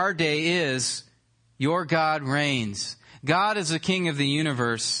 day or our day, is, your God reigns. God is the King of the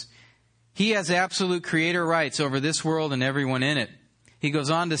universe. He has absolute creator rights over this world and everyone in it. He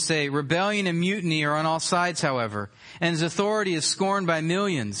goes on to say, rebellion and mutiny are on all sides, however, and his authority is scorned by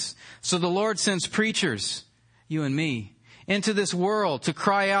millions. So the Lord sends preachers, you and me, into this world to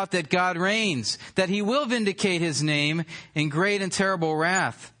cry out that God reigns, that he will vindicate his name in great and terrible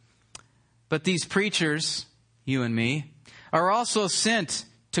wrath. But these preachers, you and me, are also sent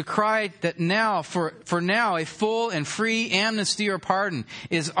to cry that now, for now, a full and free amnesty or pardon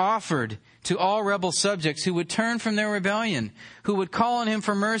is offered to all rebel subjects who would turn from their rebellion, who would call on him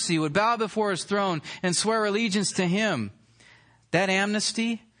for mercy, would bow before his throne and swear allegiance to him. That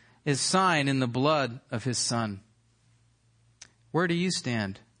amnesty is signed in the blood of his Son. Where do you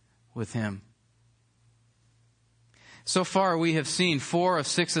stand with him? So far, we have seen 4 of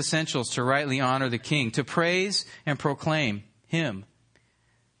 6 essentials to rightly honor the King: to praise and proclaim him,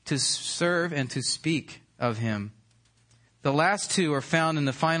 to serve and to speak of him. The last 2 are found in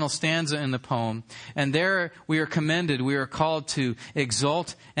the final stanza in the poem, and there we are commended, we are called to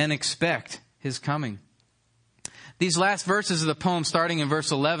exult and expect his coming. These last verses of the poem, starting in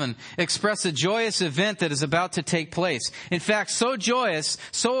verse 11, express a joyous event that is about to take place. In fact, so joyous,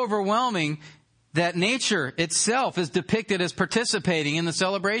 so overwhelming, that nature itself is depicted as participating in the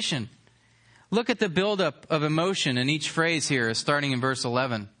celebration. Look at the buildup of emotion in each phrase here, starting in verse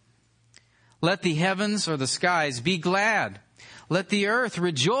 11. Let the heavens or the skies be glad. Let the earth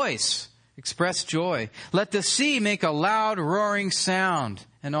rejoice, express joy. Let the sea make a loud roaring sound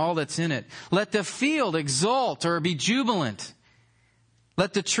and all that's in it. Let the field exult or be jubilant.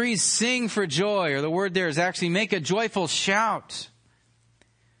 Let the trees sing for joy, or the word there is actually make a joyful shout.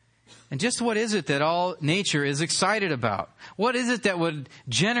 And just what is it that all nature is excited about? What is it that would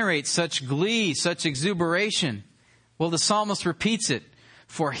generate such glee, such exuberation? Well, the psalmist repeats it.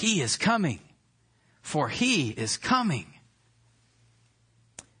 For he is coming. For he is coming.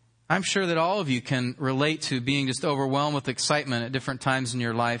 I'm sure that all of you can relate to being just overwhelmed with excitement at different times in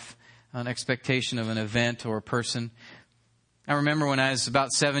your life, an expectation of an event or a person. I remember when I was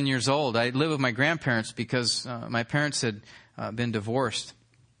about 7 years old, I lived with my grandparents because my parents had been divorced.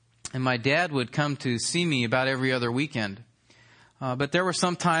 And my dad would come to see me about every other weekend. But there were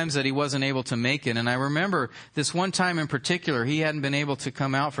some times that he wasn't able to make it. And I remember this one time in particular, he hadn't been able to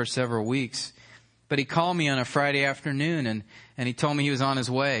come out for several weeks. But he called me on a Friday afternoon and he told me he was on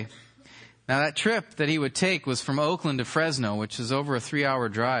his way. Now that trip that he would take was from Oakland to Fresno, which is over a 3-hour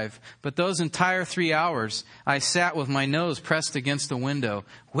drive. But those entire 3 hours, I sat with my nose pressed against the window,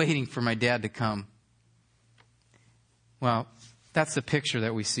 waiting for my dad to come. Well, that's the picture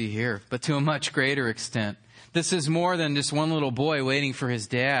that we see here, but to a much greater extent. This is more than just one little boy waiting for his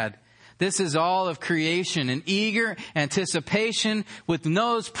dad. This is all of creation in eager anticipation with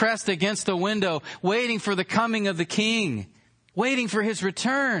nose pressed against the window, waiting for the coming of the King, waiting for his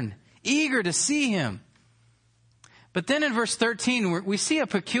return, eager to see him. But then in verse 13, we see a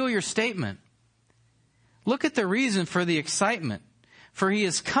peculiar statement. Look at the reason for the excitement. For he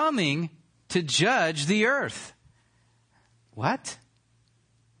is coming to judge the earth. What?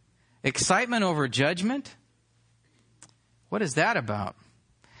 Excitement over judgment? What is that about?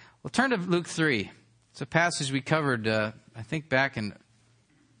 Well, turn to Luke 3. It's a passage we covered, I think, back in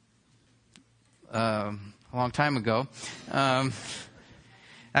a long time ago. Actually,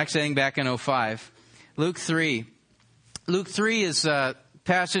 I think back in 2005. Luke 3. Luke 3 is a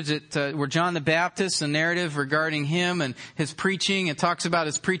passage where John the Baptist, a narrative regarding him and his preaching. It talks about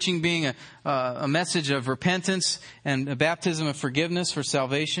his preaching being a message of repentance and a baptism of forgiveness for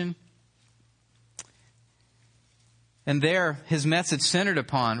salvation. And there, his message centered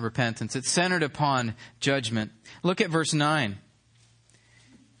upon repentance. It's centered upon judgment. Look at verse 9.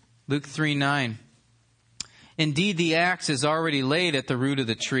 Luke 3:9. Indeed, the axe is already laid at the root of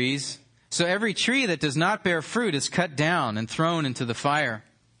the trees. So every tree that does not bear fruit is cut down and thrown into the fire.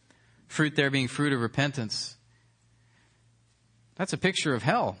 Fruit there being fruit of repentance. That's a picture of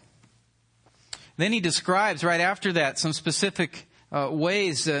hell. Then he describes right after that some specific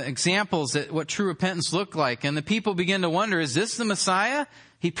ways, examples that what true repentance looked like. And the people begin to wonder, is this the Messiah?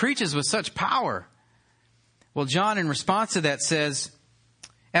 He preaches with such power. Well, John in response to that says,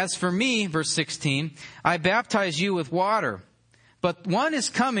 as for me, verse 16, I baptize you with water. But one is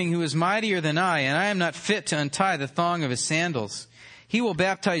coming who is mightier than I, and I am not fit to untie the thong of his sandals. He will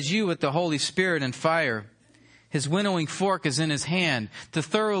baptize you with the Holy Spirit and fire. His winnowing fork is in his hand to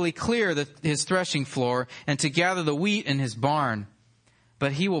thoroughly clear his threshing floor and to gather the wheat in his barn.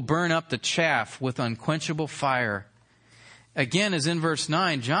 but he will burn up the chaff with unquenchable fire. Again, as in verse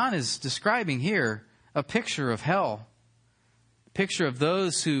 9, John is describing here a picture of hell. A picture of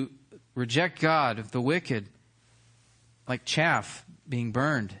those who reject God, of the wicked, like chaff being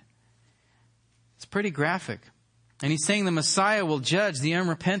burned. It's pretty graphic. And he's saying the Messiah will judge the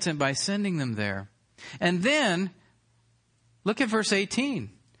unrepentant by sending them there. And then, look at verse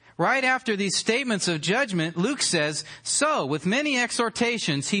 18. Right after these statements of judgment, Luke says, so, with many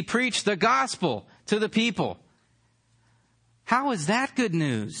exhortations, he preached the gospel to the people. How is that good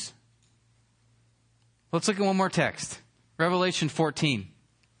news? Let's look at one more text. Revelation 14.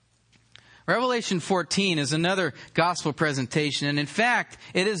 Revelation 14 is another gospel presentation. And in fact,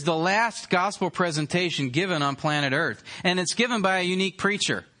 it is the last gospel presentation given on planet Earth. And it's given by a unique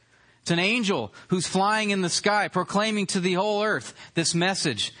preacher. It's an angel who's flying in the sky, proclaiming to the whole earth this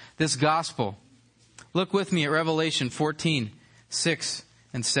message, this gospel. Look with me at Revelation 14, 6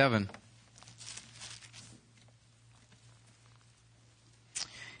 and 7.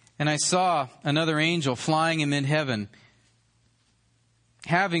 And I saw another angel flying amid heaven,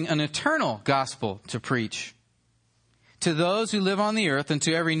 having an eternal gospel to preach to those who live on the earth and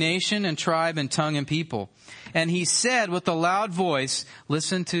to every nation and tribe and tongue and people. And he said with a loud voice,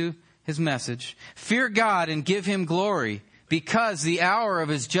 listen to his message, fear God and give him glory, because the hour of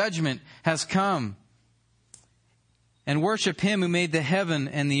his judgment has come. And worship him who made the heaven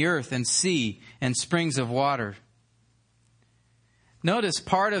and the earth and sea and springs of water. Notice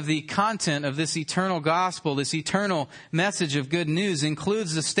part of the content of this eternal gospel, this eternal message of good news,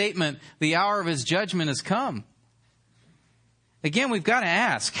 includes the statement, the hour of his judgment has come. Again, we've got to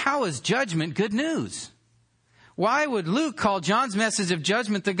ask, how is judgment good news? Why would Luke call John's message of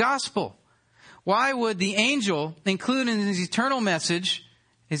judgment the gospel? Why would the angel include in his eternal message,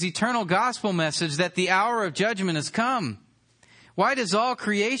 his eternal gospel message, that the hour of judgment has come? Why does all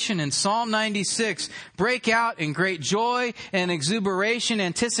creation in Psalm 96 break out in great joy and exuberation,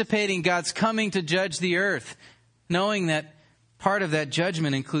 anticipating God's coming to judge the earth, knowing that part of that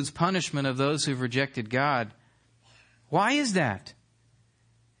judgment includes punishment of those who've rejected God? Why is that?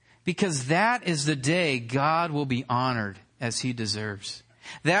 Because that is the day God will be honored as he deserves.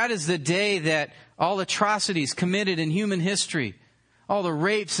 That is the day that all atrocities committed in human history, all the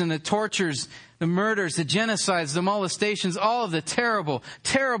rapes and the tortures, the murders, the genocides, the molestations, all of the terrible,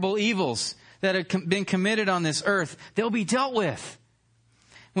 terrible evils that have been committed on this earth, they'll be dealt with.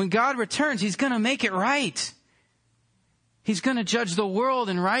 When God returns, he's going to make it right. He's going to judge the world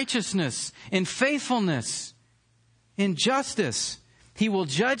in righteousness, in faithfulness, in justice. He will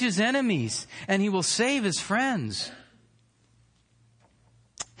judge his enemies and he will save his friends.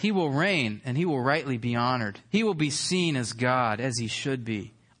 He will reign and he will rightly be honored. He will be seen as God, as he should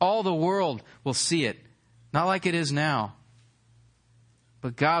be. All the world will see it. Not like it is now.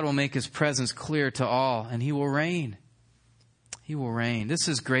 But God will make his presence clear to all and he will reign. He will reign. This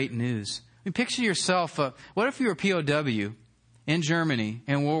is great news. I mean, picture yourself, what if you were a POW in Germany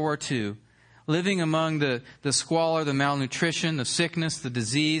in World War II, living among the squalor, the malnutrition, the sickness, the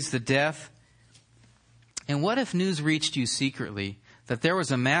disease, the death. And what if news reached you secretly that there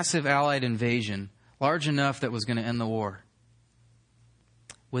was a massive Allied invasion, large enough that was going to end the war?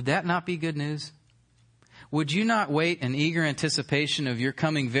 Would that not be good news? Would you not wait in eager anticipation of your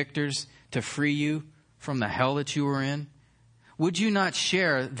coming victors to free you from the hell that you were in? Would you not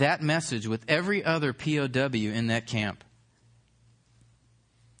share that message with every other POW in that camp?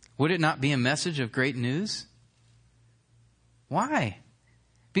 Would it not be a message of great news? Why?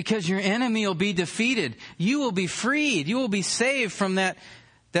 Because your enemy will be defeated. You will be freed. You will be saved from that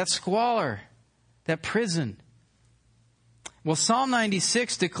squalor, that prison. Well, Psalm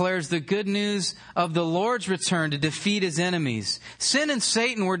 96 declares the good news of the Lord's return to defeat his enemies. Sin and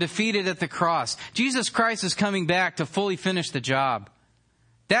Satan were defeated at the cross. Jesus Christ is coming back to fully finish the job.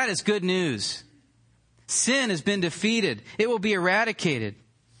 That is good news. Sin has been defeated. It will be eradicated.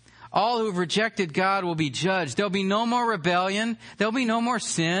 All who have rejected God will be judged. There'll be no more rebellion. There'll be no more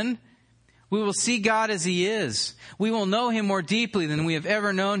sin. We will see God as he is. We will know him more deeply than we have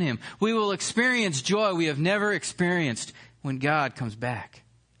ever known him. We will experience joy we have never experienced when God comes back.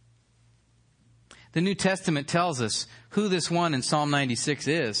 The New Testament tells us who this one in Psalm 96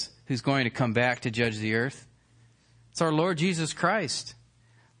 is who's going to come back to judge the earth. It's our Lord Jesus Christ.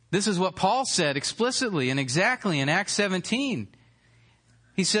 This is what Paul said explicitly and exactly in Acts 17.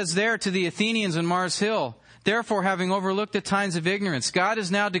 He says there to the Athenians in Mars Hill, therefore, having overlooked the times of ignorance, God is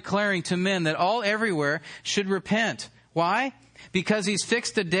now declaring to men that all everywhere should repent. Why? Because he's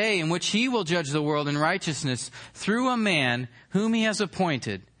fixed a day in which he will judge the world in righteousness through a man whom he has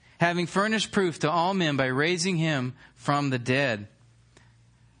appointed, having furnished proof to all men by raising him from the dead.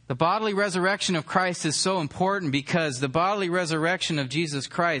 The bodily resurrection of Christ is so important because the bodily resurrection of Jesus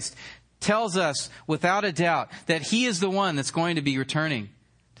Christ tells us without a doubt that He is the one that's going to be returning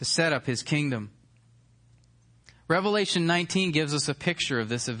to set up His kingdom. Revelation 19 gives us a picture of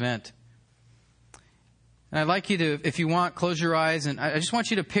this event. And I'd like you to, if you want, close your eyes, and I just want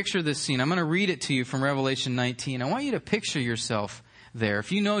you to picture this scene. I'm going to read it to you from Revelation 19. I want you to picture yourself there.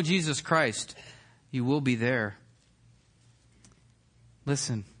 If you know Jesus Christ, you will be there.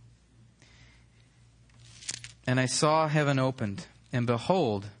 Listen. And I saw heaven opened, and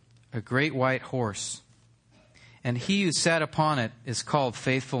behold, a great white horse. And He who sat upon it is called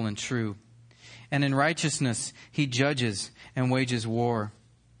Faithful and True. And in righteousness He judges and wages war.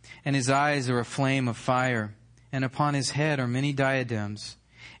 And His eyes are a flame of fire, and upon His head are many diadems.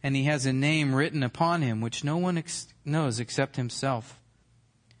 And He has a name written upon Him which no one knows except Himself.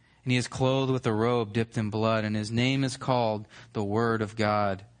 And He is clothed with a robe dipped in blood, and His name is called the Word of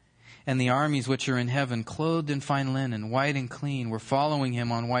God. And the armies which are in heaven, clothed in fine linen, white and clean, were following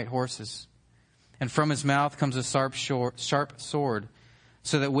Him on white horses. And from His mouth comes a sharp sword,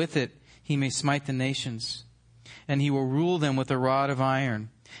 so that with it He may smite the nations. And He will rule them with a rod of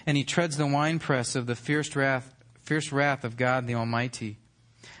iron. And He treads the winepress of the fierce wrath of God the Almighty.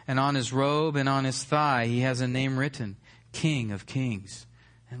 And on His robe and on His thigh He has a name written, King of Kings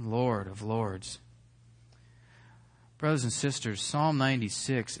and Lord of Lords. Brothers and sisters, Psalm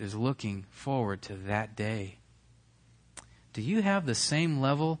 96 is looking forward to that day. Do you have the same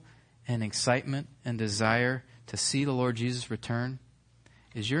level and excitement and desire to see the Lord Jesus return?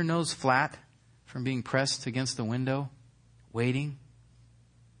 Is your nose flat from being pressed against the window, waiting?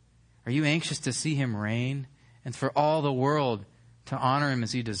 Are you anxious to see Him reign and for all the world to honor Him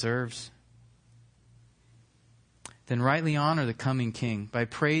as He deserves? Then rightly honor the coming King by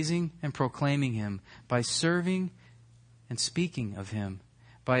praising and proclaiming Him, by serving and speaking of Him,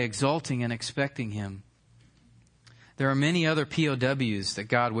 by exalting and expecting Him. There are many other POWs that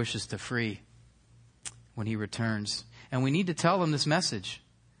God wishes to free when He returns. And we need to tell them this message.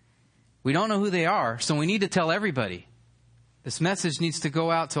 We don't know who they are, so we need to tell everybody. This message needs to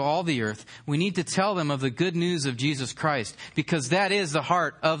go out to all the earth. We need to tell them of the good news of Jesus Christ, because that is the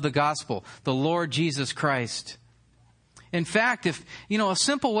heart of the gospel, the Lord Jesus Christ. In fact, a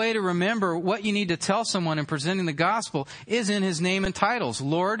simple way to remember what you need to tell someone in presenting the gospel is in His name and titles,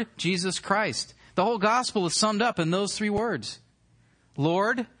 Lord Jesus Christ. The whole gospel is summed up in those three words.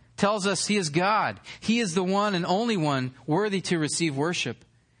 Lord tells us He is God. He is the one and only one worthy to receive worship.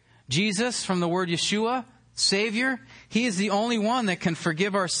 Jesus, from the word Yeshua, Savior, He is the only one that can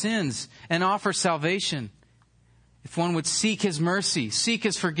forgive our sins and offer salvation. If one would seek His mercy, seek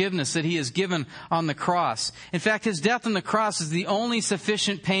His forgiveness that He has given on the cross. In fact, His death on the cross is the only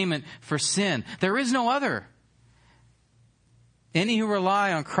sufficient payment for sin. There is no other. Any who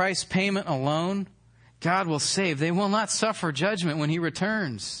rely on Christ's payment alone, God will save. They will not suffer judgment when He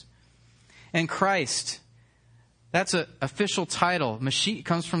returns. And Christ, that's an official title. Mashiach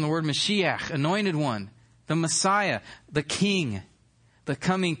comes from the word Mashiach, anointed one, the Messiah, the King, the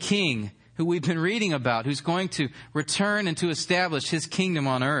coming King, who we've been reading about, who's going to return and to establish His kingdom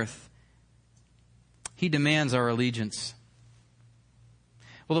on earth. He demands our allegiance.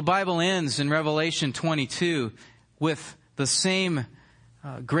 Well, the Bible ends in Revelation 22 with the same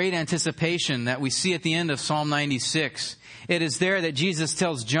great anticipation that we see at the end of Psalm 96. It is there that Jesus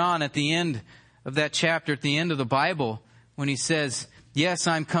tells John at the end of that chapter, at the end of the Bible, when He says, "Yes,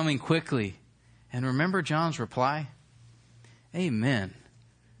 I'm coming quickly." And remember John's reply? Amen.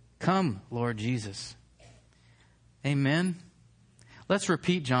 Come, Lord Jesus. Amen. Let's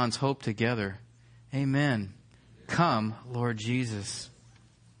repeat John's hope together. Amen. Come, Lord Jesus.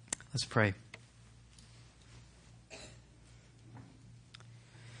 Let's pray.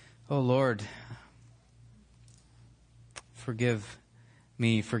 Oh Lord, forgive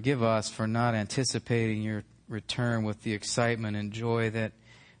me, forgive us for not anticipating Your return with the excitement and joy that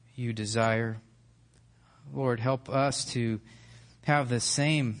You desire. Lord, help us to have the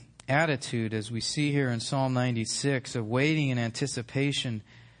same attitude as we see here in Psalm 96 of waiting in anticipation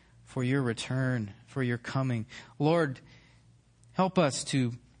for Your return, for Your coming. Lord, help us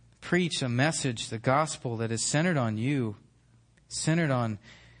to preach a message, the gospel that is centered on You, centered on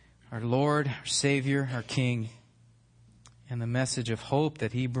our Lord, our Savior, our King, and the message of hope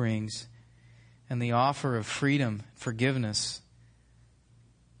that He brings, and the offer of freedom, forgiveness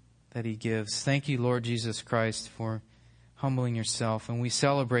that He gives. Thank You, Lord Jesus Christ, for humbling Yourself. And we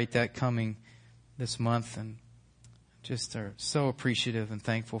celebrate that coming this month and just are so appreciative and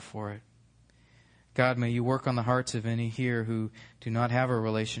thankful for it. God, may You work on the hearts of any here who do not have a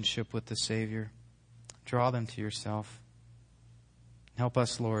relationship with the Savior. Draw them to Yourself. Help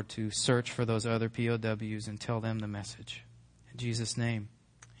us, Lord, to search for those other POWs and tell them the message. In Jesus' name,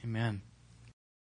 amen.